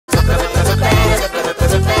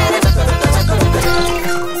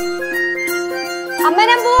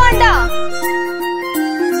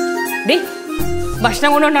ഭക്ഷണം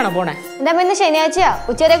കൊണ്ടുകൊണ്ടാണോ പോണേ? എന്റെ അമ്മ ഇന്ന് ശനിയാഴ്ചയാ,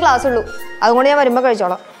 ഉച്ചവരെ ക്ലാസ് ഉള്ളൂ. അതുകൊണ്ട് ഞാൻ വരുമ്പോ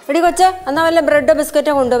കഴിച്ചോളാം. എടി കൊച്ചെ, എന്നാ വല്ല ബ്രെഡോ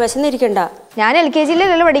ബിസ്ക്കറ്റോ കൊണ്ടോ? വിശന്നിരിക്കണ്ട. ഞാൻ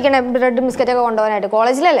LKG-യിലല്ലേ പഠിക്കണേ, ബ്രെഡ് ബിസ്ക്കറ്റ് ഒക്കെ കൊണ്ടുപോകാനായിട്ട്.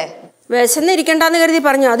 കോളേജിലല്ലേ. വിശന്നിരിക്കണ്ടെന്ന് കരുതി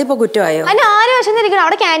പറഞ്ഞു, അതിപ്പോ കുറ്റമായോ? അതിന് ആരും വിശന്നിരിക്കണം.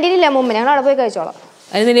 അവിടെ ക്യാൻറ്റീൻ ഇല്ല മുമ്പ്, ഞങ്ങൾ അവിടെ പോയി കഴിച്ചോളാം.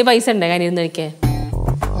 അതിന് നിന്റെ പൈസ ഉണ്ടേ കാര്യം കഴിക്കാൻ?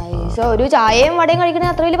 പൈസ ഒരു ചായയും വടയും കഴിക്കണേ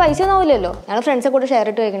അത്ര വലിയ പൈസ ഒന്നും ആവില്ലല്ലോ. ഞങ്ങൾ ഫ്രണ്ട്സെ കൂടെ ഷെയർ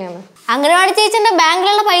ഇട്ട് കഴിക്കണേന്ന്. അംഗനവാടി ടീച്ചറിന്റെ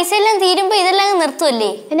ബാങ്കിലുള്ള പൈസ എല്ലാം തീരുമ്പോ ഇതെല്ലാം നിർത്തുമല്ലേ?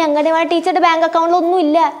 പിന്നെ അംഗനവാടി ടീച്ചറുടെ ബാങ്ക് അക്കൗണ്ടിലൊന്നും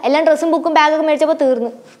ഇല്ല. എല്ലാം ഡ്രസ്സും ബുക്കും ബാഗൊക്കെ മേടിച്ചപ്പോ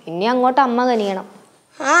തീർന്നു. ഇനി അങ്ങോട്ട് അമ്മ കനിയണം.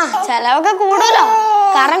 ആ ചെലവൊക്കെ കൂടുതലോ?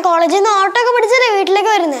 കാരണം കോളേജിൽ നിന്ന് ഓട്ടോ ഒക്കെ പിടിച്ചല്ലേ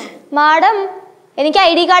വീട്ടിലേക്ക് വരുന്നേ. മാഡം, എനിക്ക്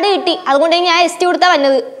ID കാർഡ് കിട്ടി, അതുകൊണ്ട് ഞാൻ ST കൊടുത്താ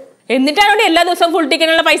വന്നത്. എന്നിട്ടാണ് എല്ലാ ദിവസവും ഫുൾ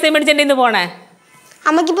ടിക്കറ്റിനുള്ള പൈസ മേടിച്ചിട്ട് പോണേ?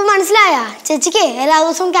 അമ്മക്കിപ്പോ മനസ്സിലായ ചേച്ചിക്ക് എല്ലാ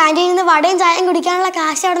ദിവസവും ക്യാൻറ്റീനിൽ നിന്ന് വടയും ചായയും കുടിക്കാനുള്ള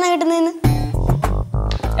കാശ് എവിടെ നിന്നാ കിട്ടുന്നതെന്ന്?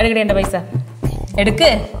 എടുക്കണേ എന്റെ പൈസ എടുക്ക്.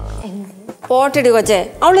 പോട്ടെടി കൊച്ചെ,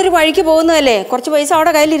 അവളൊരു വഴിക്ക് പോകുന്നതല്ലേ, കുറച്ച് പൈസ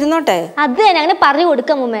അവിടെ കയ്യിൽ ഇരുന്നോട്ടെ. അത് തന്നെ അങ്ങനെ പറഞ്ഞു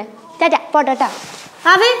കൊടുക്കാം മുമ്മേ. ചാച്ചാ പോട്ടെട്ടാ.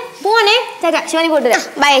 അവേ പോണേ. ചാച്ചാ ശിവാനി പോട്ട് വരാം.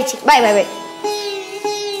 ബൈ ചേച്ചി. Bye bye bye.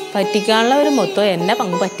 പറ്റിക്കാനുള്ള ഒരു മൊത്തം എന്നെ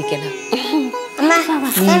പങ്ക് പറ്റിക്കണ.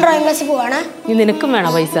 ഞാൻ ഡ്രോയിങ് ക്ലാസ്സിൽ പോവാണ്. നീ നിനക്കും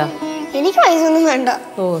വേണോ പൈസ? എനിക്ക് പൈസ ഒന്നും വേണ്ട.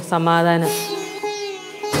 ഓ സമാധാനം.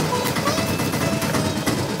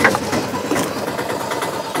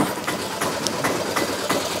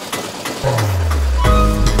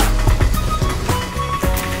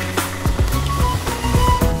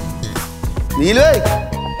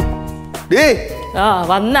 ആ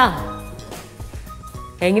വന്നാ.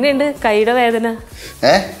 എങ്ങനെയുണ്ട് കൈയുടെ വേദന?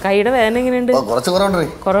 കൈയുടെ വേദന എങ്ങനെയുണ്ട്?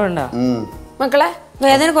 കുറവുണ്ടോ? മക്കളെ,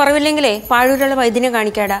 വേദന കുറവില്ലെങ്കിലേ പാഴൂരുള്ള വൈദ്യനെ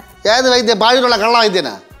കാണിക്കാടാ. ഏത് വൈദ്യം? പാഴൂരുള്ള കള്ള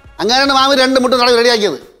വൈദ്യനാ. അങ്ങനെയാണ് മാമി 2 മുട്ടും നാളെ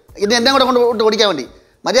റെഡിയാക്കിയത്. ഇത് എന്നെ കൂടെ കൊണ്ട് ഓടിക്കാൻ വേണ്ടി.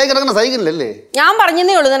 മര്യാദ കിടക്കുന്ന സൈക്കിളിലല്ലേ? ഞാൻ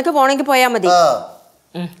പറഞ്ഞതേ ഉള്ളൂ, നിനക്ക് പോണെങ്കിൽ പോയാ മതി.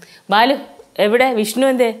 ബാലു എവിടെ? വിഷ്ണു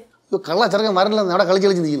എന്തേ? കള്ള ചെറുക്കൻ വരല്ല, അവിടെ കളിച്ച്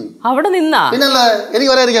നിൽക്കുന്നു. അവിടെ നിന്നാ? പിന്നല്ല,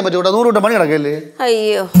 എനിക്ക് പറയാതിരിക്കാൻ പറ്റൂട്ടോ. 100 വട്ടം പണി കിടക്കല്ലേ?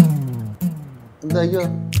 അയ്യോ എന്താ അയ്യോ?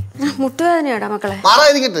 മുട്ടുവേദനയാടാ മക്കളെ.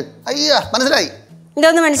 മാറാതിരിക്കട്ടെ. അയ്യാ മനസ്സിലായി.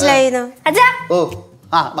 ഇതൊന്ന് മനസ്സിലായിന്നോ? അച്ഛാ. ഓ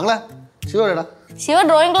ആ മകളെ ശിവടാ. ശിവ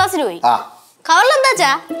ഡ്രോയിങ് ക്ലാസ്സിൽ പോയി.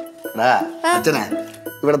 കവറിലെന്താ? അച്ഛനെ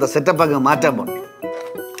ഇവിടത്തെ സെറ്റപ്പ് അങ്ങ് മാറ്റാൻ പോണം.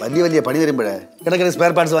 വലിയ വലിയ പണി വരുമ്പോഴേ ഇടയ്ക്കിടെ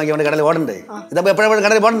സ്പെയർ പാർട്സ് വാങ്ങി അവിടെ കടയിൽ ഓടണ്ടേ? ഇതപ്പോ എപ്പോഴും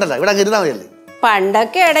കടയിൽ പോകണ്ടല്ലോ, ഇവിടെ അങ്ങ് ഇരുന്നാൽ മതിയല്ലേ?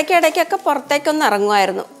 പണ്ടൊക്കെ ഇടയ്ക്കിടയ്ക്കൊക്കെ പുറത്തേക്കൊന്ന്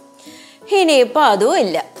ഇറങ്ങുമായിരുന്നു. ഇനിയിപ്പോ അതും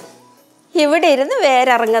ഇല്ല. ഇവിടെ ഇരുന്ന്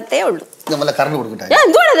വേരിറങ്ങത്തേ ഉള്ളൂ. കറണ്ട് കൊടുക്കട്ടെ.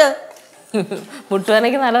 എന്തുവാണിത്?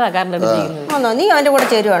 മുട്ടുവേദനയ്ക്ക് നല്ലതാ കറണ്ട് അടുപ്പിക്കുന്നത്. ആണോ? നീ അവന്റെ കൂടെ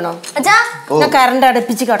ചേരുവാണോ? ഞാൻ കറണ്ട്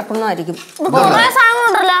അടുപ്പിച്ച് കിടക്കുന്നതായിരിക്കും.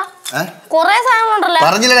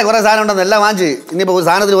 പറഞ്ഞില്ലേ കുറെ സാധനം ഉണ്ടെന്ന്. എല്ലാം വാങ്ങിച്ച് ഇനിയിപ്പോ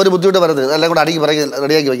സാധനത്തിന് ഒരു ബുദ്ധിമുട്ട് വരുന്നത് എല്ലാം കൂടെ അടുക്കി പറയും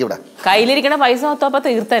റെഡിയാക്കി വെക്കും. ഇവിടെ കയ്യിലിരിക്കണ പൈസ മൊത്തം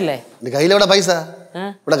തീർത്തല്ലേ? കയ്യിലെവിടെ പൈസ?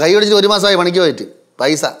 ഇവിടെ കൈ ഒടിച്ചിട്ട് 1 മാസമായി പണിക്ക് പോയിട്ട്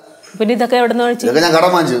പൈസ. പിന്നെ ഇതൊക്കെ എവിടെ നിന്ന്? ഇതൊക്കെ ഞാൻ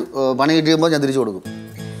കടം വാങ്ങിച്ചു. പണി കിട്ടിയുമ്പോ ഞാൻ തിരിച്ചു കൊടുക്കും.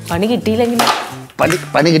 പണി കിട്ടിയില്ലെങ്കിൽ?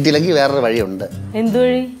 പണി കിട്ടിയില്ലെങ്കിൽ വേറൊരു വഴിയുണ്ട്. എന്ത്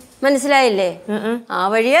വഴി? മനസ്സിലായില്ലേ? ആ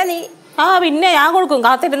വഴിയാ നീ. പിന്നെ ഞാൻ കൊടുക്കും,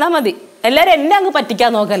 കാത്തിരുന്നാ മതി. എല്ലാരും എന്നെ അങ്ങ് പറ്റിക്കാൻ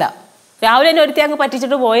നോക്കല. രാവിലെ എന്നെ ഒരുത്തി അങ്ങ്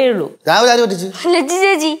പറ്റിച്ചിട്ട് പോയേ ഉള്ളൂ. രാവിലെ ആര് പറ്റിച്ചു?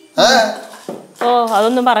 ചേച്ചി. ഓ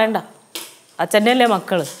അതൊന്നും പറയണ്ട, അച്ഛൻ്റെ അല്ലേ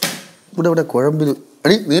മക്കള്. ഇവിടെ കുഴമ്പില്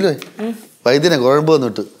അടി നീലേ വൈദ്യനെ കുഴമ്പ്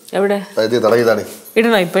വന്നിട്ട് എവിടെ? വൈദ്യ തടവി താടി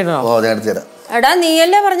ഇടണോ? ഇപ്പൊ ഇടണോ? ഓ ഞാൻ എടുത്തുതരാം. എടാ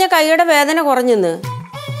നീയല്ലേ പറഞ്ഞ കൈയുടെ വേദന കുറഞ്ഞെന്ന്.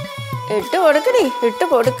 ഇട്ട് കൊടുക്കടി, ഇട്ട്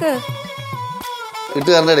കൊടുക്ക്. ഇട്ട്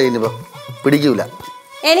കറണ്ടേ ഇനിയിപ്പോ പിടിക്കൂല.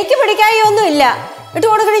 എനിക്ക് പിടിക്കായൊന്നും ഇല്ല. ഇട്ട്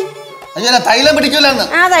കൊടുക്കടി. തൈലം പിടിക്കൂല.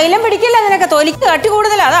 ആ തൈലം പിടിക്കില്ല, നിനക്ക് തൊലിക്ക് കട്ടി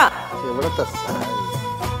കൂടുതലാ. അതാ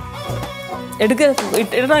എടുക്ക്.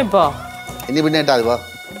 ഇടണോ ഇപ്പൊ? ഇനി പിന്നെ ഇട്ടാ മതി.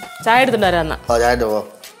 ചായ എടുത്തിട്ട് വരാം. ചായ പോ.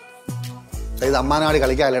 ഇത് അമ്മാനാടി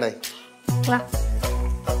കളിക്കാല്ലേടേ.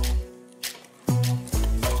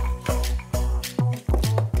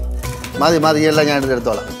 മതി മതി, എല്ലാം ഞാൻ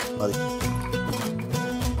എടുത്തോളാം. മതി.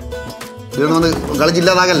 ഇതൊന്നും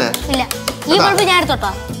കളിച്ചില്ലാതാകല്ലേ?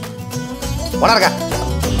 ഓണർക്കാം.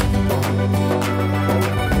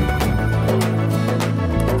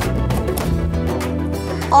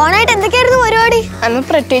 ഓണായിട്ട് എന്തൊക്കെയായിരുന്നു പരിപാടി? അന്ന്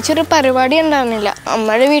പ്രത്യേകിച്ചൊരു പരിപാടി ഉണ്ടായിരുന്നില്ല.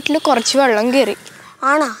 അമ്മയുടെ വീട്ടിൽ കുറച്ച് വെള്ളം കയറി.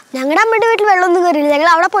 ആണോ? ഞങ്ങളുടെ അമ്മയുടെ വീട്ടിൽ വെള്ളമൊന്നും കയറിയില്ല. ഞങ്ങൾ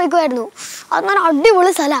അവിടെ പോയിക്കുമായിരുന്നു. അത് നല്ല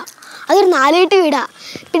അടിപൊളി സ്ഥലമാണ്. അതൊരു 4 വീട്ട് വീടാ.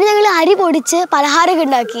 പിന്നെ ഞങ്ങൾ അരി പൊടിച്ച് പലഹാരമൊക്കെ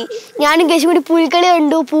ഉണ്ടാക്കി. ഞാനും കേശും കൂടി പുലിക്കളി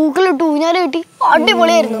കണ്ടു, പൂക്കളിട്ടു, ഊഞ്ഞാല് കിട്ടി.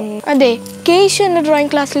 അടിപൊളിയായിരുന്നു. അതെ, കേശു എന്നെ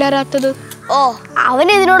ഡ്രോയിങ് ക്ലാസ്സിൽ വരാത്തത്? ഓ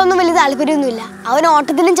അവന് ഇതിനോടൊന്നും വലിയ താല്പര്യമൊന്നുമില്ല. അവന്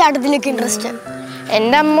ഓട്ടത്തിലും ചാട്ടത്തിലൊക്കെ ഇൻട്രസ്റ്റ്.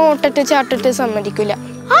 എൻ്റെ അമ്മ ഓട്ടത്തെ ചാട്ടത്തെ സമ്മതിക്കില്ല.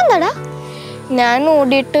 എന്താടാ? ഞാൻ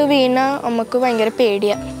ഓടിയിട്ട് വീണ അമ്മക്ക് ഭയങ്കര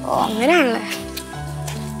പേടിയാ. ഓ അങ്ങനെയാണല്ലേ.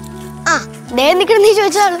 ആ ദേ നിൽക്കണം നീ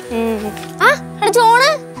ചോദിച്ചാള്. ചോണ്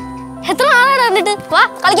എത്ര നാളാണ് കണ്ടിട്ട്? വാ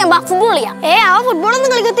കളിക്കാം, വാ ഫുട്ബോൾ കളിക്കാം. അവൻ ഫുട്ബോളൊന്നും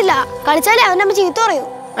കളിക്കത്തില്ല. കളിച്ചാലേ അവൻ്റെ അമ്മ ചീത്ത പറയൂ.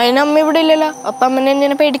 അതിനമ്മ ഇവിടെ ഇല്ലല്ലോ, അപ്പൊ അമ്മനെ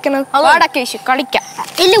എന്തിനാ പേടിക്കണം? കേശു കളിക്കാം.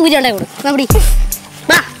 ഇല്ല ഊരുണ്ടായി കൊടു. പിടിച്ചോ.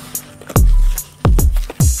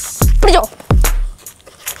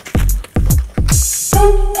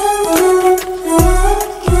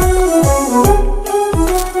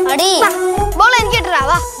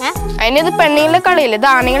 അതിനിത് പെണ്ണുങ്ങളുടെ കളിയല്ല, ഇത്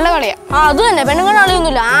ആണുങ്ങളുടെ കളിയാ. അത് തന്നെ, പെണ്ണുങ്ങളുടെ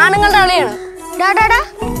കളിയൊന്നുമില്ല, ആണുങ്ങളുടെ കളിയാണ്.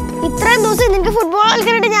 ഇത്രയും ദിവസം നിനക്ക് ഫുട്ബോൾ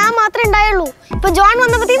കളിക്കാനായിട്ട് ഞാൻ മാത്രമേ ഉണ്ടായുള്ളൂ. ഇപ്പൊ ജോൺ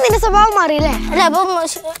വന്നപ്പോഴത്തേക്കും നിന്റെ സ്വഭാവം മാറിയില്ലേ? അല്ല അപ്പം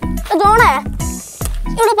ജോണേ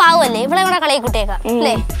ഇവിടെ പാവല്ലേ, ഇവിടെ കൂടെ കളിയെ കുട്ടിയേക്കാം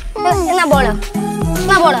അല്ലേ? എന്നാ ബോള്,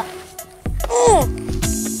 എന്നാ ബോള്.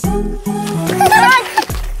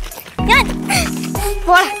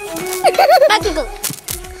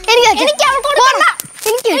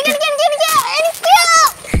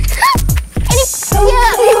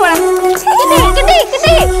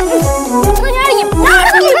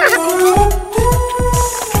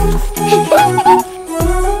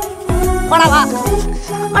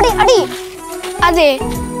 അതെ,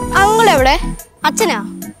 അങ്ങളെവിടെ? അച്ഛനാ?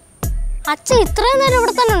 അച്ഛൻ ഇത്രയും നേരം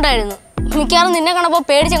ഇവിടെ തന്നെ ഉണ്ടായിരുന്നു. മിക്കവാറും നിന്നെ കാണപ്പോ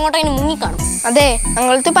പേടിച്ച് എങ്ങോട്ടെങ്കിലും മുങ്ങിക്കാണും. അതെ,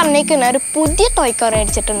 അങ്ങളത്ത് പറഞ്ഞേക്കുന്ന ഒരു പുതിയ ടോയ് കാർ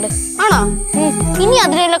മേടിച്ചിട്ടുണ്ട്. ആണോ? ഇനി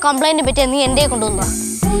അതിനുള്ള കംപ്ലൈന്റ് പറ്റിയാ നീ എന്റെ കൊണ്ടുവന്നാ?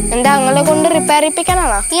 എന്താ അങ്ങളെ കൊണ്ട് റിപ്പയർ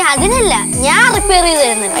ചെയ്യിപ്പിക്കാനാണോ? ഈ അതിനല്ല, ഞാൻ റിപ്പയർ ചെയ്ത്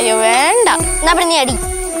തരുന്നില്ല. അയ്യോ വേണ്ട. എന്നാ പിന്നെ നീ അടി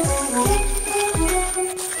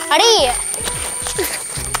അടി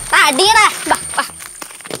അടിയടാ,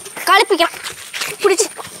 കളിപ്പിക്കണം പിടിച്ച്.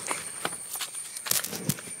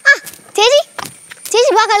 ചേച്ചി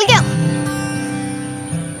ചേച്ചി വാ കളിക്കാം.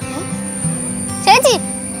 ചേച്ചി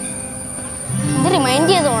ഇത് റിമൈൻഡ്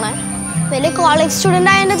ചെയ്ത് പോണേ. വലിയ കോളേജ്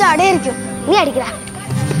സ്റ്റുഡന്റ് ആയ എന്റെ ചാടയായിരിക്കും. നീ അടിക്കടാ.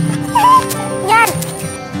 ഞാൻ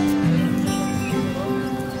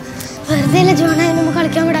വെറുതെ അല്ലേ ജോണായ നമുക്ക്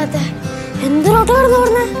കളിക്കാൻ വിടാത്ത? എന്തൊരോട്ടോ നടന്നു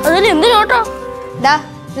പറഞ്ഞേ? അതിന് എന്തിനോട്ടോ?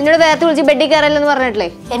 നിന്നോട് വേർത്ത് വിളിച്ച് ബെഡിൽ കയറല്ലെന്ന് പറഞ്ഞിട്ടില്ലേ?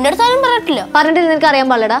 എന്റെ അടുത്താരും പറഞ്ഞിട്ടില്ല. പറഞ്ഞിട്ട് നിനക്ക് അറിയാൻ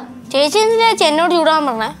പാടില്ലടാ. ചേച്ചി എന്തിനാ എന്നോട് ചൂടാൻ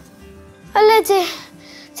പറഞ്ഞേ? അല്ലേ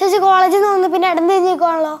ചേച്ചി കോളേജിൽ നിന്ന് വന്ന് പിന്നെ ഇടം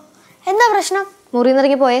തിരിഞ്ഞേക്കുവാണല്ലോ, എന്താ പ്രശ്നം? മുറിയിൽ നിന്ന്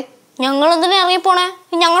ഇറങ്ങി പോയേ. ഞങ്ങൾ എന്തിനാ ഇറങ്ങിപ്പോണേ?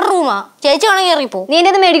 ഞങ്ങളുടെ റൂമാ, ചേച്ചി വേണമെങ്കിൽ ഇറങ്ങിപ്പോ. നീ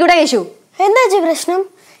എന്നെ മേടിക്കൂടെ കേശു? എന്താ ചേച്ചി പ്രശ്നം?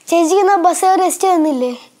 ചേച്ചിക്ക് എന്നാ ബസ് റെസ്റ്റ്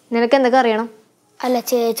തന്നില്ലേ? നിനക്ക് എന്തൊക്കെ അറിയണം? അല്ല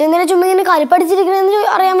ചേച്ചി എന്തിനാ ചുമ്മാ ഇങ്ങനെ കളിപ്പടിച്ചിരിക്കണെന്ന്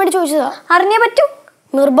അറിയാൻ വേണ്ടി ചോദിച്ചതാ. അറിഞ്ഞേ പറ്റൂ.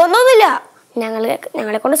 നിർബന്ധമൊന്നുമില്ല,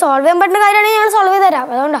 ഞങ്ങളെ കൊണ്ട് സോൾവ് ചെയ്യാൻ പറ്റുന്ന കാര്യമാണെങ്കിൽ ഞങ്ങൾ സോൾവ് ചെയ്ത് തരാം.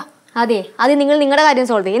 അതുകൊണ്ടാ. അതെ, ആദ്യം നിങ്ങൾ നിങ്ങളുടെ കാര്യം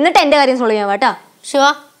സോൾവ് ചെയ്യും, എന്നിട്ട് എന്റെ കാര്യം സോൾവ് ചെയ്യാം കേട്ടാ. ശിവ,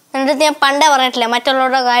 എൻ്റെ അടുത്ത് ഞാൻ പണ്ടേ പറഞ്ഞിട്ടില്ല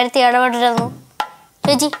മറ്റുള്ളവരുടെ കാര്യത്തിൽ ഇടപെട്ടിരുന്നു.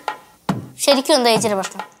 ചേച്ചി ശരിക്കും എന്താ ചേച്ചിയുടെ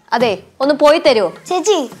പ്രശ്നം? അതെ, ഒന്ന് പോയി തരുമോ?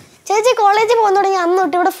 ചേച്ചി കോളേജിൽ പോകുന്ന തുടങ്ങി അന്ന്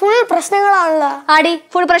തൊട്ട് ഇവിടെ ഫുൾ പ്രശ്നങ്ങളാണല്ലോ. ആടി,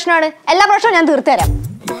 ഫുൾ പ്രശ്നമാണ്. എല്ലാ പ്രശ്നവും ഞാൻ തീർത്തു തരാം.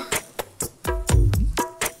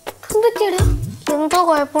 എന്തോ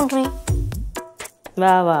കുഴപ്പമുണ്ട്.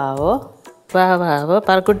 വാ വാവോ, വാ വാവോ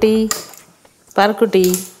പറക്കുട്ടി, പറക്കുട്ടി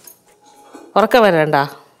ഉറക്ക വരണ്ട.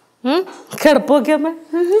 കിടപ്പൊക്കെ അമ്മ.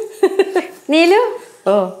 നീലു,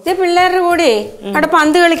 ഇത് പിള്ളേരുടെ കൂടെ അവിടെ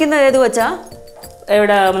പന്ത് കളിക്കുന്നത് ഏത് വെച്ചാ?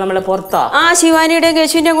 എവിടെ? നമ്മളെ പുറത്താ? ആ, ശിവാനിയുടെയും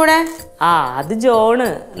കേശുവിന്റെയും കൂടെ. ആ, അത് ജോണ്,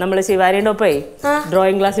 നമ്മള് ശിവാനിയുടെ ഒപ്പേ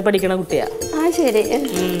ഡ്രോയിങ് ക്ലാസ്സിൽ പഠിക്കണ കുട്ടിയാ. ആ ശരി.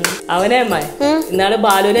 അവനെ അമ്മ ഇന്നാള്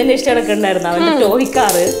ബാലുവിനെ അന്വേഷിച്ച് കിടക്കണ്ടായിരുന്നു. അവന്റെ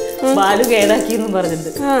ടോയ്ക്കാറ് ബാലു കേടാക്കിന്ന് പറഞ്ഞിട്ട്.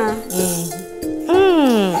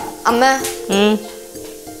 അമ്മ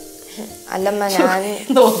അല്ലമ്മ, ഞാൻ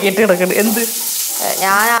നോക്കിട്ട് കിടക്കണ്ട. എന്ത്?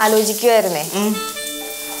 ഞാൻ ആലോചിക്കുവായിരുന്നേ,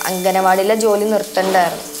 അംഗനവാടിയിലെ ജോലി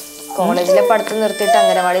നിർത്തണ്ടായിരുന്നു. കോളേജിലെ പഠിത്തം നിർത്തിയിട്ട്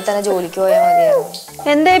അംഗനവാടിയിൽ തന്നെ ജോലിക്ക് പോയാൽ മതിയായിരുന്നു.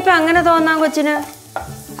 എന്താ ഇപ്പൊ അങ്ങനെ തോന്നാൻ കൊച്ചിന്?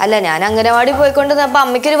 അല്ല, ഞാൻ അംഗനവാടി പോയിക്കൊണ്ടിരുന്നപ്പോ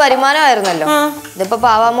അമ്മയ്ക്കൊരു വരുമാനമായിരുന്നല്ലോ. ഇതിപ്പോ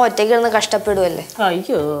പാവാമ്മ ഒറ്റയ്ക്ക് ഇരുന്ന് കഷ്ടപ്പെടുവല്ലേ.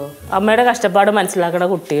 അയ്യോ, അമ്മയുടെ കഷ്ടപ്പാട് മനസ്സിലാക്കണ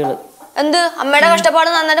കുട്ടികള്. എന്ത്? അമ്മയുടെ കഷ്ടപ്പാട്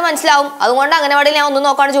നന്നായിട്ട് മനസ്സിലാവും. അതുകൊണ്ട് അംഗനവാടിയിൽ ഞാൻ ഒന്നും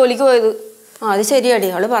നോക്കാണ്ട് ജോലിക്ക് പോയത്. അത് ശരിയാടി,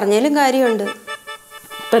 അവള് പറഞ്ഞതിലും കാര്യമുണ്ട്.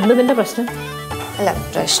 എന്തിന്റെ പ്രശ്നം? അല്ല,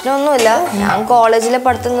 പ്രശ്നമൊന്നുമില്ല. ഞാൻ കോളേജിലെ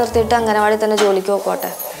പഠിത്തം നിർത്തിയിട്ട് അംഗനവാടി തന്നെ ജോലിക്ക് പോയിക്കോട്ടെ.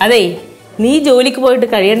 അതേ, നീ ജോലിക്ക് പോയിട്ട്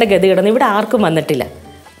കഴിയേണ്ട ഗതി കിടന്ന് ഇവിടെ ആർക്കും വന്നിട്ടില്ല.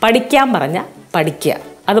 പഠിക്കാൻ പറഞ്ഞ പഠിക്കുക,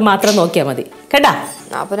 അത് മാത്രം നോക്കിയാൽ മതി കേട്ടാ.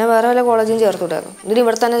 പിന്നെ വേറെ വല്ല കോളേജും ചേർത്തുവിടായിരുന്നു. ഇതിന്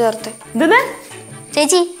ഇവിടെ തന്നെ ചേർത്തേ.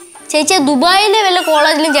 ചേച്ചി ദുബായിലെ വല്ല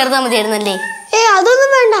കോളേജിലും ചേർത്താൽ മതിയായിരുന്നല്ലേ? അതൊന്നും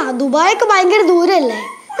വേണ്ട, ദുബായൊക്കെ ഭയങ്കര ദൂരല്ലേ.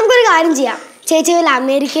 നമുക്കൊരു കാര്യം ചെയ്യാം, ചേച്ചി വല്ല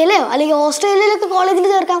അമേരിക്കയിലെയോ അല്ലെങ്കിൽ ഓസ്ട്രേലിയയിലൊക്കെ കോളേജിൽ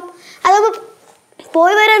ചേർക്കാം. അതൊക്കെ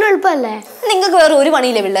പോയി വരാനും എളുപ്പമല്ലേ. നിങ്ങൾക്ക് വേറെ ഒരു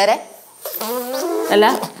പണിയില്ലേ പിള്ളേരെ? അല്ല,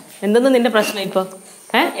 എന്തൊന്നും നിന്റെ പ്രശ്നം ഇപ്പൊ?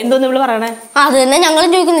 എന്തോന്ന് ഇവള് പറയണേ? അത് തന്നെ ഞങ്ങളും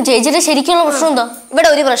ചോദിക്കുന്നു. ചേച്ചിയുടെ ശരിക്കുള്ള പ്രശ്നം എന്താ? ഇവിടെ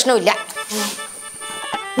ഒരു പ്രശ്നമില്ല.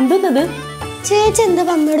 എന്തോന്നത്? ചേച്ചി എന്താ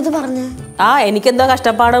അമ്മയുടെ പറഞ്ഞു? എനിക്കെന്തോ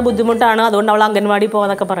കഷ്ടപ്പാട് ബുദ്ധിമുട്ടാണ്, അതുകൊണ്ട് അവൾ അംഗൻവാടി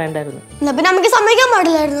പോവാന്നൊക്കെ പറയണ്ടായിരുന്നു. എന്നാ പിന്നെ അമ്മയ്ക്ക് സമ്മതിക്കാൻ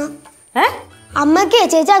പാടില്ലായിരുന്നു. അമ്മക്ക്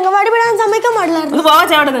ചേച്ചി അംഗൻവാടി വിടാൻ സമ്മതിക്കാൻ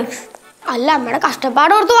പാടില്ലായിരുന്നു. അല്ല, അമ്മയുടെ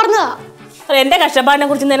കഷ്ടപ്പാട് ഓർത്ത് പറഞ്ഞതാ. എന്റെ കഷ്ടപ്പാടിനെ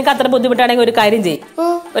കുറിച്ച് നിനക്ക് അത്ര ബുദ്ധിമുട്ടാണെങ്കിൽ ഒരു കാര്യം ചെയ്യും,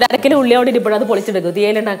 ഒരു അരക്കിലോ ഉള്ളിയോടെ ഇരിപ്പോഴും അത് പൊളിച്ചെടുക്കും,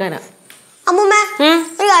 തീയലുണ്ടാക്കാനാ. അമ്മൂമ്മ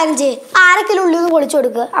ഒരു കാര്യം ചെയ്യ്, 1/2 കിലോ ഉള്ളി ഒന്ന് പൊളിച്ചു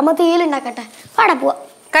കൊടുക്കുക, അമ്മ തീയലുണ്ടാക്കട്ടെ. പാടാ പോവാ.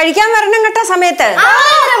 കഴിക്കാൻ വരണം കേട്ട സമയത്ത്.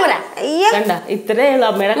 കണ്ട, ഇത്രയുള്ള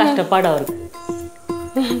അമ്മയുടെ കഷ്ടപ്പാട് അവർക്ക്.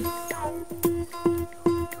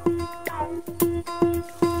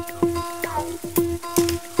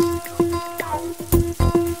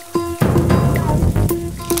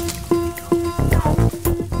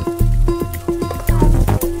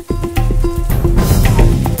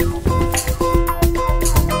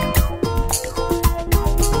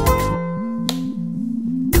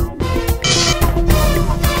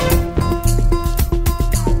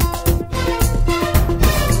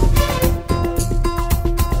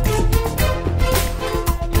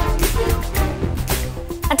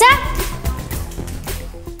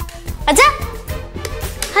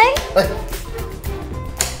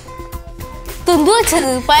 വെച്ചത്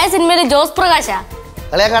പഴയ സിനിമയിലെ ജോസ് പ്രകാശാ.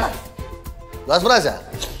 കളിയാക്കാടാ ജോസ് പ്രകാശ.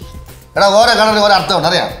 എടാ ഓരോ കളറിന് ഓരോ അർത്ഥമുണ്ട്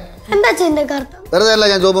അറിയാം. എന്താ അച്ഛൻ്റെ അർത്ഥം? വെറുതെ അല്ല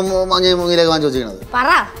ഞാൻ ചുവപ്പും മഞ്ഞയും നീലൊക്കെ വാങ്ങിച്ചു വെച്ചിരിക്കുന്നത്. പറ.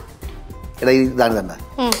 എടാ ഇതാണ് കണ്ട,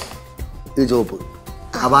 ഇത് ചുവപ്പ്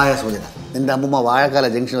അപായ സൂചന. നിന്റെ അമ്മൂമ്മ വാഴക്കാല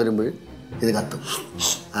ജംഗ്ഷൻ വരുമ്പോൾ ഇത് കത്തും.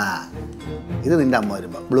 ആ ഇത് നിന്റെ അമ്മ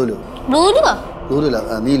വരുമ്പോ ബ്ലൂലു. ബ്ലൂലു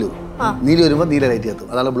നീലു. നീലു വരുമ്പോ നീല ലൈറ്റ് കത്തും.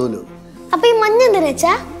 അതാണ് ബ്ലൂലു. അപ്പൊ ഈ മഞ്ഞ എന്തിനാ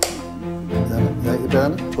വെച്ചാ?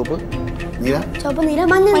 ഇതാണ് ചുവപ്പ് നീല. ചുവപ്പ് നീല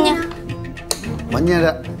മഞ്ഞ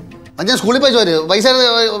മഞ്ഞ സ്കൂളിൽ പോയി ചോര് പൈസ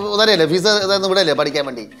തരല്ലേ ഫീസ് ഇവിടെ അല്ലേ പഠിക്കാൻ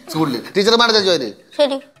വേണ്ടി സ്കൂളിൽ ടീച്ചർമാരുടെ ചോര്.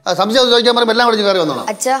 സംശയം ചോദിക്കാൻ പറയുമ്പോൾ എല്ലാം കൂടെ കയറി വന്നോളാം.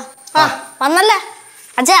 അച്ഛാ വന്നല്ലേ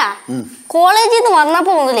അച്ഛാ? കോളേജിൽ നിന്ന്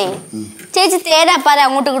വന്നപ്പോ മുതലേ ചേച്ചി തേരാപ്പാര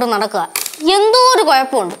അങ്ങോട്ടും ഇങ്ങോട്ടും നടക്കുക. എന്തോ ഒരു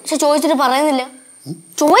കുഴപ്പമുണ്ട്, പക്ഷെ ചോദിച്ചിട്ട് പറയുന്നില്ല.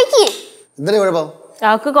 ചോദിക്കേ എന്തിനാ കുഴപ്പം?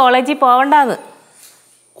 അവക്ക് കോളേജിൽ പോവണ്ടാന്ന്.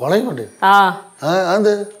 കോളേജ്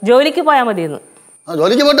ജോലിക്ക് പോയാ മതിയെന്ന്.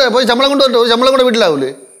 ജോലിക്ക് പോട്ടെ, പോയി ശമ്പളം കൊണ്ടുപോട്ടെ. ശമ്പളം കൂടെ വീട്ടിലാവൂലേ?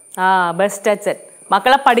 ബെസ്റ്റ് അച്ഛൻ.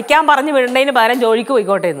 മക്കളെ പഠിക്കാൻ പറഞ്ഞ് വിടേണ്ടതിന് പകരം ജോലിക്ക്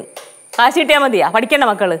പോയിക്കോട്ടെ എന്ന്. കാശ് കിട്ടിയാ മതിയാ പഠിക്കണ്ട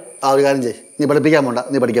മക്കള്. ഒരു കാര്യം ചെയ്യ്, നീ പഠിപ്പിക്കാൻ പോണ്ട,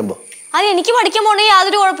 നീ പഠിക്കാൻ പോ. അത് എനിക്ക് പഠിക്കാൻ പോണേ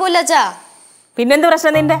യാതൊരു കുഴപ്പമില്ല അച്ഛാ. പിന്നെന്ത്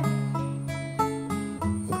പ്രശ്നം നിന്റെ?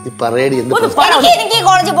 എനിക്ക്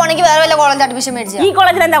കോളേജിൽ പോണെങ്കിൽ വേറെ വല്ല കോളേജ് അഡ്മിഷൻ മേടിച്ചു. ഈ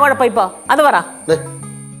കോളേജിൽ എന്താ കുഴപ്പം ഇപ്പൊ അത് പറ.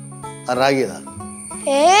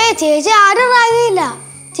 ചേച്ചി ആരും റാഗിയില്ല.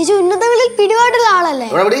 ചേച്ചി ഉന്നതങ്ങളിൽ പിടിപാടുള്ള ആളല്ലേ?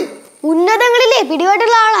 ഉന്നതങ്ങളിലേ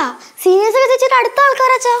പിടിപാടുള്ള ആളാ. സീനിയേഴ്സ് ഒക്കെ ചേച്ചിയുടെ അടുത്ത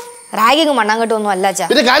ആൾക്കാരാച്ചാ. റാഗിങ് മണ്ണാങ്കട്ടൊന്നും അല്ല അച്ഛാ.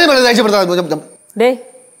 ഡേ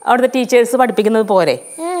അവിടുത്തെ ടീച്ചേഴ്സ് പഠിപ്പിക്കുന്നത് പോരെ?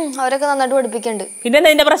 അവരൊക്കെ നന്നായിട്ട് പഠിപ്പിക്കണ്ട്. പിന്നെന്താ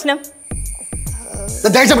നിന്റെ പ്രശ്നം?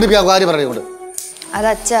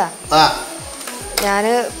 അതച്ഛാ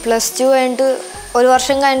ഞാന് +2 കഴിഞ്ഞിട്ട് ഒരു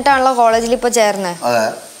വർഷം കഴിഞ്ഞിട്ടാണല്ലോ കോളേജിൽ ഇപ്പൊ ചേർന്നേ.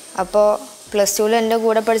 അപ്പോ +2 എന്റെ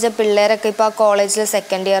കൂടെ പഠിച്ച പിള്ളേരൊക്കെ ഇപ്പൊ ആ കോളേജിൽ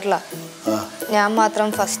സെക്കൻഡ് ഇയറിലാ. ഞാൻ മാത്രം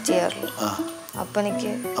ഫസ്റ്റ് ഇയറിൽ. അപ്പൊ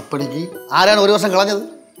എനിക്ക് ആരാണ് ഒരു വർഷം കളഞ്ഞത്?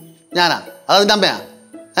 ഞാനാ? അതിന്റെ അമ്മയാ?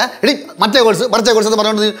 മറ്റേ കോഴ്സ്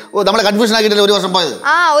പറഞ്ഞോണ്ട് നമ്മളെ കൺഫ്യൂഷൻ ആക്കിയിട്ടല്ലേ ഒരു വർഷം പോയത്?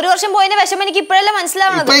 ഒരു വർഷം പോയതിന്റെ വിഷമം എനിക്ക് ഇപ്പോഴല്ലേ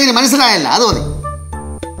മനസ്സിലാവണത്. മനസ്സിലായല്ല അത്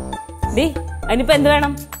മതി. അതിനിപ്പോ എന്ത്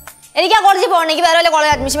വേണം? എനിക്ക് ആ കോളേജിൽ പോകണം. എനിക്ക് വേറെ വല്ല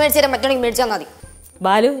കോളേജ് അഡ്മിഷൻ മേടിച്ചു തരാൻ പറ്റുമെങ്കിൽ മേടിച്ചാൽ മതി.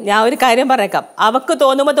 ബാലു ഞാൻ ഒരു കാര്യം പറഞ്ഞേക്കാം. അവക്ക്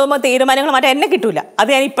തോന്നുമ്പോ തീരുമാനങ്ങൾ മാറ്റാൻ എന്നെ കിട്ടൂല. അത്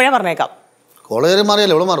ഞാൻ ഇപ്പോഴേ പറഞ്ഞേക്കാം. കോളേജ്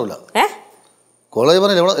മാറിയല്ലോ എവിടെ മാറൂല. കോളേജ്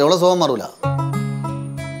പറഞ്ഞാൽ എവിടെ സുഖം മാറൂല.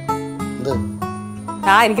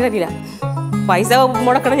 എനിക്കറിയില്ല. പൈസ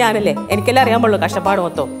മുടക്കണം ഞാനല്ലേ, എനിക്കെല്ലാം അറിയാൻ പാടുള്ളൂ കഷ്ടപ്പാട്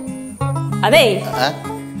മൊത്തം. അതേ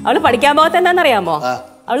അവള് പഠിക്കാൻ പോകാത്ത എന്താണെന്നറിയാമോ?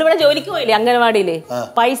 അവള് ഇവിടെ ജോലിക്ക് പോയില്ലേ അംഗനവാടിയില്,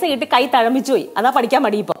 പൈസ കിട്ടി കൈ തഴമ്പിച്ചു പോയി. അതാ പഠിക്കാൻ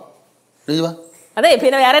മടി ഇപ്പൊ. അതെ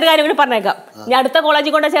പിന്നെ വേറൊരു കാര്യം കൂടി പറഞ്ഞേക്കാം. ഞാൻ അടുത്ത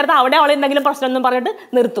കോളേജിൽ കൊണ്ട് ചേർത്ത് അവിടെ അവളെ എന്തെങ്കിലും പ്രശ്നം ഒന്നും പറഞ്ഞിട്ട്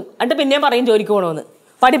നിർത്തും. എന്നിട്ട് പിന്നെയും പറയും ജോലിക്ക് പോകണമെന്ന്.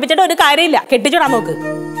 പഠിപ്പിച്ചിട്ട് ഒരു കാര്യമില്ല, കെട്ടിച്ചോടാൻ നോക്ക്.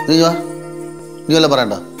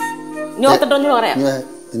 ഞോത്തിട്ടൊന്നും പറയാം.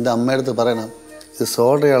 നിന്റെ അമ്മയടുത്ത് പറയണം ഇത്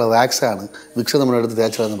സോൾഡർ വാക്സ് ആണ്, വിക്സ് നമ്മുടെ അടുത്ത്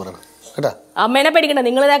തേച്ചതാന്ന് പറയണം കേട്ടാ. അമ്മേനെ പേടിക്കണ്ട,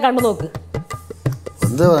 നിങ്ങൾ ഇതാ കണ്ടു നോക്ക്.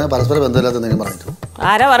 എന്താ പരസ്പര ബന്ധമില്ലാത്ത പറഞ്ഞു?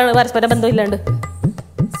 ആരാ പറയണത് പരസ്പര ബന്ധമില്ലാണ്ട്?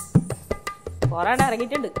 കൊറേ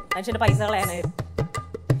ഇറങ്ങിയിട്ടുണ്ട് മനുഷ്യന്റെ പൈസ കളയാനായിട്ട്.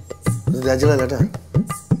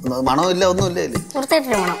 മണമില്ല ഒന്നുമില്ല.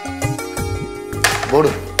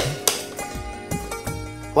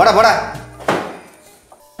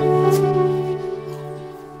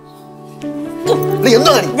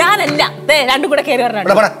 ഞാനല്ല രണ്ടും കൂടെ കയറി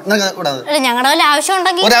പറഞ്ഞിട്ട് ഞങ്ങളുടെ ആവശ്യം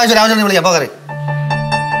ഉണ്ടെങ്കിൽ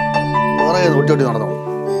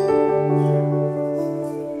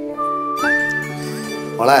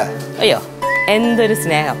അയ്യോ എന്തൊരു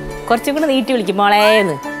സ്നേഹം. കുറച്ചും കൂടെ നീട്ടി വിളിക്കും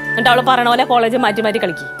മോളേന്ന്. എന്നിട്ട് അവള് പറയണ പോലെ കോളേജ് മാറ്റി മാറ്റി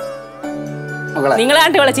കളിക്കും. നിങ്ങളെ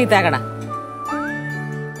കണ്ടി അവളെ ചീത്താക്കണ.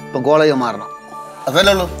 കോളേജ് മാറണം.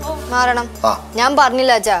 ഞാൻ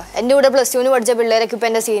പറഞ്ഞില്ല അച്ഛാ, എന്റെ കൂടെ +2 പഠിച്ച പിള്ളേരൊക്കെ ഇപ്പൊ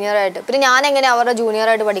എന്റെ സീനിയർ ആയിട്ട്. പിന്നെ ഞാൻ എങ്ങനെ അവരുടെ ജൂനിയർ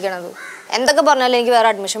ആയിട്ട് പഠിക്കണത്? എന്തൊക്കെ പറഞ്ഞാലും എനിക്ക് വേറെ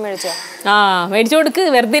അഡ്മിഷൻ മേടിച്ചാ. മേടിച്ചു കൊടുക്ക്,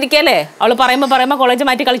 വെറുതെ ഇരിക്കല്ലേ. അവള് പറയുമ്പോ കോളേജ്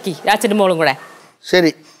മാറ്റി കളിക്കി അച്ഛനും മോളും കൂടെ.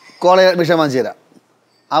 ശരി കോളേജ് അഡ്മിഷൻ വാങ്ങിച്ചു തരാം.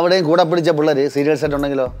 അവിടെയും കൂടെ പിടിച്ച പിള്ളേര് സീരിയസ്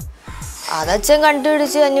ആയിട്ടുണ്ടെങ്കിലോ? അതച്ഛൻ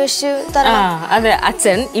കണ്ടുപിടിച്ച് അന്വേഷിച്ച് അതെ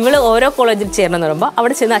അച്ഛൻ ഇവള് ഓരോ കോളേജിൽ ചേരണമെന്ന് പറയുമ്പോ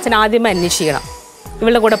അവിടെ ചെന്ന് അച്ഛൻ ആദ്യമേ അന്വേഷിക്കണം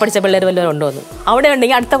ഇവളുടെ കൂടെ പഠിച്ച പിള്ളേർ വല്ലതും ഉണ്ടോ എന്ന്. അവിടെ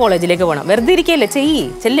ഉണ്ടെങ്കിൽ അടുത്ത കോളേജിലേക്ക് പോകണം. വെറുതെ ഇരിക്കല്ലേ,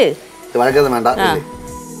 ചെല്ല്. വേണ്ട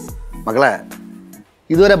മക്കളെ,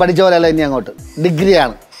 ഇതുവരെ പഠിച്ച പോലെയല്ല ഇനി അങ്ങോട്ട്.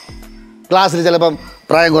 ഡിഗ്രിയാണ്. ക്ലാസ്സിൽ ചിലപ്പം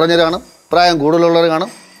പ്രായം കുറഞ്ഞവർ കാണും, പ്രായം കൂടുതലുള്ളവർ കാണും.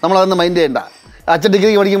 നമ്മളതൊന്നും മൈൻഡ് ചെയ്യണ്ട. അച്ഛൻ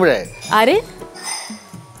ഡിഗ്രിക്ക് പഠിക്കുമ്പോഴേ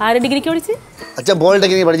ആര് ഡിഗ്രിക്ക് പഠിച്ച്? അച്ഛൻ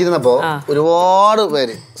പോളിടെക്നിക്ക് പഠിച്ചിരുന്നപ്പോൾ ഒരുപാട്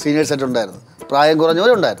പേര് സീനിയേഴ്സ് ആയിട്ട് ഉണ്ടായിരുന്നു, പ്രായം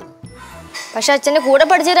കുറഞ്ഞവരും ഉണ്ടായിരുന്നു. പക്ഷെ അച്ഛൻ്റെ കൂടെ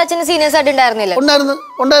പഠിച്ചവർ അച്ഛന് സീനിയേഴ്സ് ആയിട്ട് ഉണ്ടായിരുന്നില്ല.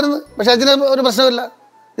 ഉണ്ടായിരുന്നു. പക്ഷെ അച്ഛന് ഒരു പ്രശ്നമില്ല.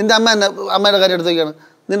 നിന്റെ അമ്മയുടെ കാര്യം എടുത്തേക്കാണ്.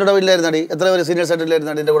 നിന്റെ വീട്ടിലായിരുന്നടി എത്ര പേര് സീനിയേഴ്സ്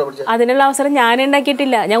ആയിട്ടില്ലായിരുന്നു നിന്റെ കൂടെ പഠിച്ചത്? അതിനുള്ള അവസരം ഞാൻ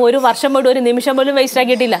ഉണ്ടാക്കിയിട്ടില്ല. ഞാൻ ഒരു വർഷം പോലും ഒരു നിമിഷം പോലും വേസ്റ്റ്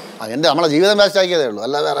ആക്കിയിട്ടില്ല. നമ്മളെ ജീവിതം വേസ്റ്റ് ആക്കിയതേ ഉള്ളൂ,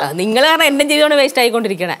 അല്ലാതെ നിങ്ങൾ കാരണം എന്റെ ജീവിതമാണ് വേസ്റ്റ്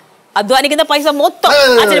ആയിക്കൊണ്ടിരിക്കണേ. അധ്വാനിക്കുന്ന പൈസ മൊത്തം.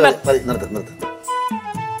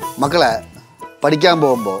 മക്കളെ, പഠിക്കാൻ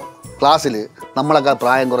പോകുമ്പോൾ ക്ലാസ്സിൽ നമ്മളൊക്കെ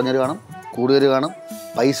പ്രായം കുറഞ്ഞവർ കാണും, കൂടുതൽ കാണും,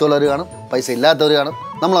 പൈസ ഉള്ളവർ കാണും, പൈസ ഇല്ലാത്തവർ കാണും.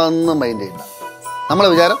 നമ്മളതൊന്നും മൈൻഡ് ചെയ്യില്ല. നമ്മളെ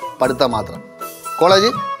വിചാരം പഠിത്തം മാത്രം. കോളേജ്,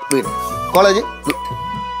 വീട്, കോളേജ്.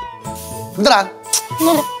 എന്താ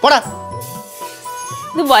പോടാ.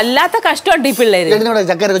 ഇത് വല്ലാത്ത കഷ്ടമുണ്ട് ഈ പിള്ളേര്. എന്നോട്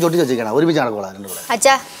ചക്കരൊക്കെ ചൊട്ടി വെച്ചിരിക്കണം, ഒരുമിച്ചാണ് കോളേജ്.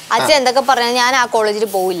 അച്ഛൻ എന്തൊക്കെ പറഞ്ഞാൽ ഞാൻ ആ കോളേജിൽ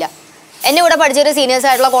പോവില്ല. എന്നെ ഇവിടെ പഠിച്ചൊരു സീനിയേഴ്സ്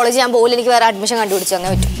ആയിട്ടുള്ള കോളേജ് ഞാൻ പോകില്ല. എനിക്ക് വേറെ അഡ്മിഷൻ കണ്ടുപിടിച്ച് തന്നേ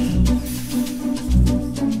പറ്റും.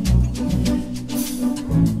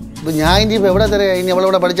 ഞാൻ ഇനി എവിടെ തരാ? ഇനി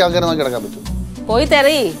അവളെവിടെ പഠിച്ച ആൾക്കാരെ നോക്കി കിടക്കാൻ പറ്റും? പോയി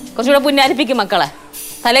തെറി കുറച്ചുകൂടെ പുന്നാലിപ്പിക്കും മക്കളെ.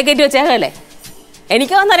 തലേ കയറ്റി വെച്ചേക്കല്ലേ.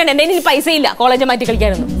 എനിക്ക് വന്നറിയണ്ട, എൻ്റെ കയ്യിൽ പൈസ ഇല്ല കോളേജ് മാറ്റി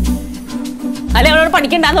കളിക്കാനൊന്നും. അല്ലെ അവളോട്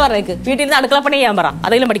പഠിക്കണ്ടെന്ന് പറഞ്ഞേക്ക്. വീട്ടിൽ നിന്ന് അടുക്കള പണി ചെയ്യാൻ പറ,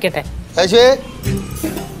 അതെങ്കിലും പഠിക്കട്ടെ.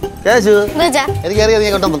 എനിക്കറിയാം നീ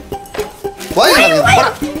കൊണ്ടു.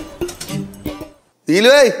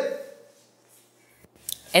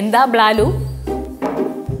 എന്താ ബ്ലാലു?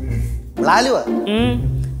 ബ്ലാലുവാ?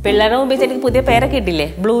 പിള്ളേരുടെ മുമ്പിൽ എനിക്ക് പുതിയ പേരൊക്കെ ഇട്ടില്ലേ,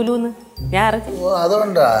 ബ്ലൂലൂന്ന്. ഞാൻ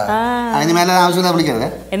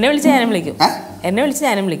എന്നെ വിളിച്ച ഞാനും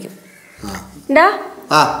വിളിക്കും.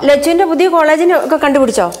 ലച്ചുവിന്റെ പുതിയ കോളേജിന് ഒക്കെ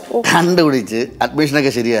കണ്ടുപിടിച്ചോ? കണ്ടുപിടിച്ച്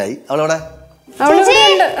അഡ്മിഷനൊക്കെ ശരിയായി. അവളവിടെ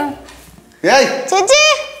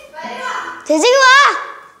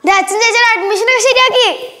അഡ്മിഷനൊക്കെ ശരിയാക്കി.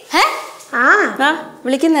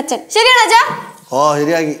 വിളിക്കുന്ന അച്ഛൻ. ശരിയാണോ അച്ഛാ? ഓ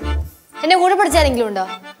ശരിയാക്കി. എന്നെ കൂടെ പഠിച്ചാരെങ്കിലും ഉണ്ടോ?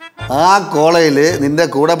 ആ കോളേജില് നിന്റെ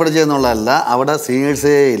കൂടെ പഠിച്ചെന്നുള്ളതല്ല, അവിടെ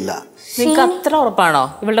സീനിയേഴ്സേ ഇല്ല. നിനക്ക് അത്ര ഉറപ്പാണോ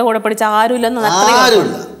ഇവളുടെ കൂടെ പഠിച്ച ആരുമില്ല?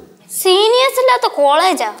 സീനിയേഴ്സ് ഇല്ലാത്ത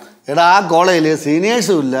കോളേജാ? എടാ ആ കോളേജില്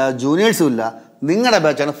സീനിയേഴ്സും ഇല്ല, ജൂനിയേഴ്സും ഇല്ല. നിങ്ങളുടെ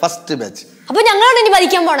ബാച്ചാണ് ഫസ്റ്റ് ബാച്ച്. അപ്പൊ ഞങ്ങളോട് ഇനി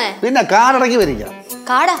ഭരിക്കാൻ പോണേ? പിന്നെ കാടടക്കി ഭരിക്കാം.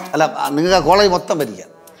 കാടാ? അല്ല, നിങ്ങൾക്ക് ആ കോളേജ് മൊത്തം ഭരിക്കാം.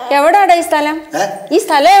 എവിടാടാ ഈ സ്ഥലം? ഈ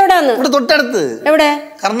സ്ഥലം എവിടാന്ന്? ഇവിടെ തൊട്ടടുത്ത്. എവിടെ?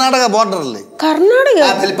 കർണാടക ബോർഡറല്ലേ? കർണാടക?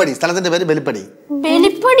 ബലിപ്പടി. സ്ഥലത്തിന്റെ പേര് ബലിപ്പടി.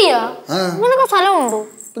 ബലിപ്പടിയാ? അങ്ങനൊക്കെ സ്ഥലമുണ്ടോ?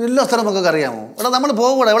 എല്ലാ സ്ഥലം നമുക്ക് അറിയാമോ? എടാ നമ്മൾ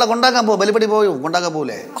പോകൂടെ, ഇവിടെ കൊണ്ടാക്കാൻ പോകും. ബലിപ്പടി പോയും കൊണ്ടാക്കാൻ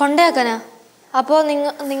പോകൂലേ? കൊണ്ടാക്കാനാ? അപ്പൊ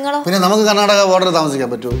നിങ്ങളോ? പിന്നെ നമുക്ക് കർണാടക ബോർഡറിൽ താമസിക്കാൻ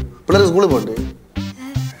പറ്റുമോ? പിള്ളേർ സ്കൂളിൽ പോയിട്ട്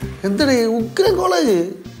എന്താണ് ഉഗ്രൻ കോളേജ്.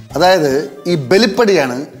 അതായത് ഈ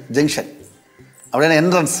ബലിപ്പടിയാണ് ജംഗ്ഷൻ, അവിടെയാണ്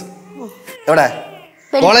എൻട്രൻസ്. എവിടെ?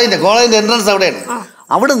 കോളേജിന്റെ എൻട്രൻസ് അവിടെയാണ്.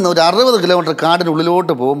 അവിടെ നിന്ന് ഒരു 60 കിലോമീറ്റർ കാടിൻ്റെ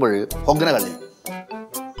ഉള്ളിലോട്ട് പോകുമ്പോൾ ഒഗ്ഗനകള്ളി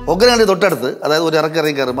തൊട്ടടുത്ത്. അതായത് ഒരു ഇറക്കി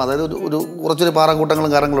കയറുമ്പോൾ, അതായത് ഒരു കുറച്ചൊരു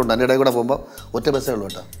പാറക്കൂട്ടങ്ങളും കാര്യങ്ങളും ഉണ്ട്. അതിൻ്റെ ഇടയിൽ കൂടെ പോകുമ്പോൾ ഒറ്റ ബസ്സേ ഉള്ളൂ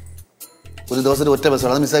കേട്ടോ. ഒരു ദിവസത്തിൽ ഒറ്റ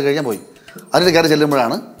ബസ്സുകൾ. അത് മിസ്സായി കഴിഞ്ഞാൽ പോയി. അതിൽ കയറി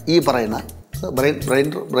ചെല്ലുമ്പോഴാണ് ഈ പറയുന്ന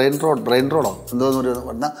ബ്രെയിൻ റോഡോ എന്തോന്ന്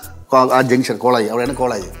പറഞ്ഞ ആ ജംഗ്ഷൻ കോളേജ്. അവിടെയാണ്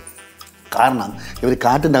കോളേജ്. കാരണം ഇവർ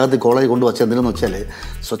കാട്ടിൻ്റെ അകത്ത് കോളേജ് കൊണ്ടുവച്ച് എന്തിനെന്ന് വെച്ചാൽ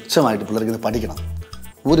സ്വച്ഛമായിട്ട് പിള്ളേർക്ക് ഇത് പഠിക്കണം.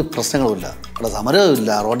 ഒരു പ്രശ്നങ്ങളുമില്ല. അവിടെ സമരവും ഇല്ല,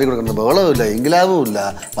 റോഡിൽ കൊടുക്കുന്ന ബഹളവും ഇല്ല, എങ്കിലാവും ഇല്ല,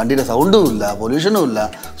 വണ്ടിയുടെ സൗണ്ടും ഇല്ല, പൊല്യൂഷനും ഇല്ല.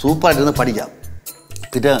 സൂപ്പറായിട്ടിരുന്ന് പഠിക്കാം.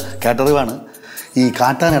 പിന്നെ കേട്ടറിവാണ് ഈ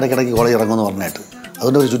കാട്ടാൻ ഇടയ്ക്കിടയ്ക്ക് കോളേജ് ഇറങ്ങുമെന്ന് പറഞ്ഞിട്ട്.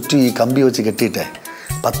 അതുകൊണ്ട് ഒരു ചുറ്റും ഈ കമ്പി വെച്ച് കെട്ടിയിട്ട്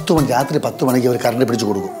രാത്രി 10 മണിക്ക് അവർ കറണ്ട് പിടിച്ച്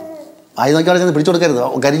കൊടുക്കും. ആയി നോക്കി അവിടെ ചെന്ന് പിടിച്ചു കൊടുക്കരുത്,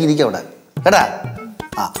 കരിഞ്ഞിരിക്കുക അവിടെ കേട്ടാ.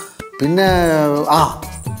 പിന്നെ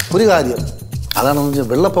ഒരു കാര്യം അതാണെന്ന് വെച്ചാൽ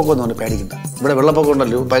വെള്ളപ്പൊക്കം എന്ന് പറഞ്ഞാൽ പേടിക്കണ്ട. ഇവിടെ വെള്ളപ്പൊക്കം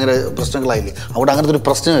ഉണ്ടല്ലോ, ഭയങ്കര പ്രശ്നങ്ങളായില്ലേ. അവിടെ അങ്ങനത്തെ ഒരു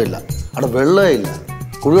പ്രശ്നമേ ഇല്ല. അവിടെ വെള്ളമേ ഇല്ല.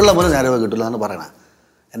 കുടിവെള്ളം പോലും നേരമേ കിട്ടില്ല എന്നാണ് പറയണത്.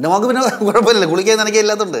 എൻ്റെ മോക്ക് പിന്നെ കുഴപ്പമില്ല, കുളിക്കാൻ നനയ്ക്കാൻ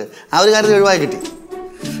ഇല്ലാത്തതുകൊണ്ട് ആ ഒരു കാര്യത്തിൽ ഒഴിവായി കിട്ടി.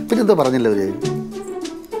 പിന്നെ എന്താ പറഞ്ഞില്ല അവര്?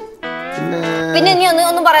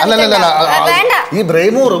 ഈ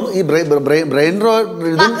ബ്രെയിമൂറും ഈ ബ്രെയിൻ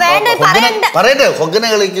പറയട്ടെ, ഹൊഗ്ഗന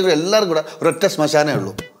കളിക്കും എല്ലാവർക്കും കൂടെ ഒരൊറ്റ ശ്മശാനേ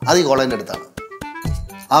ഉള്ളൂ. അത് ഈ കോളേജിൻ്റെ അടുത്താണ്.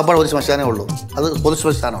 ആപ്പാട് ഒരു ശ്മശാനേ ഉള്ളൂ. അത് പൊതു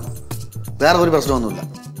ശ്മശാനമാണ്. വേറെ ഒരു പ്രശ്നമൊന്നുമില്ല.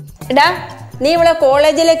 എടാ, നീ ഇവിടെ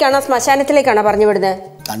കോളേജിലേക്കാണോ ശ്മശാനത്തിലേക്കാണോ പറഞ്ഞു വിടുന്നത്?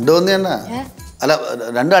 രണ്ടും ഒന്ന് തന്നെ. അല്ല,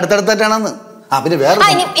 രണ്ടും അടുത്തടുത്തായിട്ടാണെന്ന്. പിന്നെ വേറെ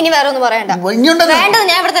ഇനി വേറെ ഒന്നും പറയണ്ട.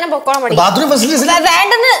 ഞാൻ ഇവിടെ തന്നെ പൊക്കോളാം. ബാത്റൂം ഫെസിലിറ്റീസ്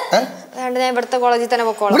വേണ്ടെന്ന്. വേണ്ട, ഞാൻ ഇവിടുത്തെ കോളേജിൽ തന്നെ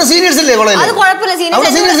പൊക്കോളാം. ഇവിടെ സീനിയേഴ്സ് ഇല്ലേ കോളേജിൽ? അത് കുഴപ്പമില്ല,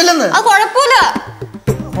 സീനിയേഴ്സ് ഇല്ലെന്ന്. അത് കുഴപ്പമില്ല.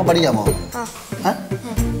 അപ്പോൾ പഠിക്കാമോ?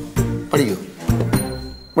 പഠിക്കൂ.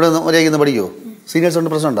 ഇവിടെ ഒരേന്ന് പഠിക്കോ? സീനിയേഴ്സ്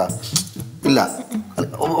കൊണ്ട് പ്രശ്നമുണ്ടോ? ഇല്ല.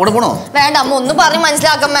 ഇവിടെ പോണോ? വേണ്ട, അമ്മ ഒന്ന് പറഞ്ഞ്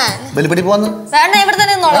മനസ്സിലാക്കമ്മേ. ബലിപ്പടി പോന്ന് വേണ്ട, ഇവിടെ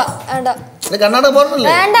തന്നെ നിന്നോളാം. വേണ്ട, കർണാടക പോകണല്ലേ?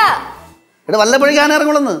 വേണ്ട. ഇവിടെ വല്ലപ്പോഴും ഞാൻ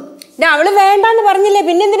ഇറങ്ങുള്ളന്ന്. അവള് വേണ്ടെന്ന് പറഞ്ഞില്ലേ,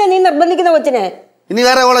 പിന്നെന്തിനാ നീ നിർബന്ധിക്കുന്ന കൊച്ചിനെ? ഇനി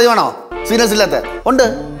വേറെ കോളേജ് വേണോ സീനിയേഴ്സ് ഇല്ലാത്ത? ഉണ്ട്.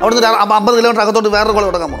 അവിടുന്ന് 50 കിലോമീറ്റർ അകത്തോട്ട് വേറെ കോളേജ്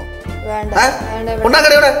തുടങ്ങാൻ പോണോ? വേണ്ട,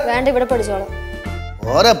 ഇവിടെ പഠിച്ചോളാം.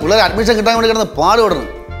 ഓരോ പിള്ളേർ അഡ്മിഷൻ കിട്ടാൻ വേണ്ടി കിടന്ന് പാട് വിടണം.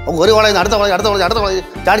 ഒരു കോളേജ് അടുത്ത കോളേജ്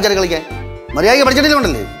ചാടിച്ചാടി കളിക്കാൻ മര്യാദയ്ക്ക്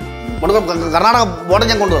പഠിച്ചിട്ടില്ലേ? കർണാടക ബോർഡ്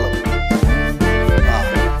ഞാൻ കൊണ്ടുപോകണം.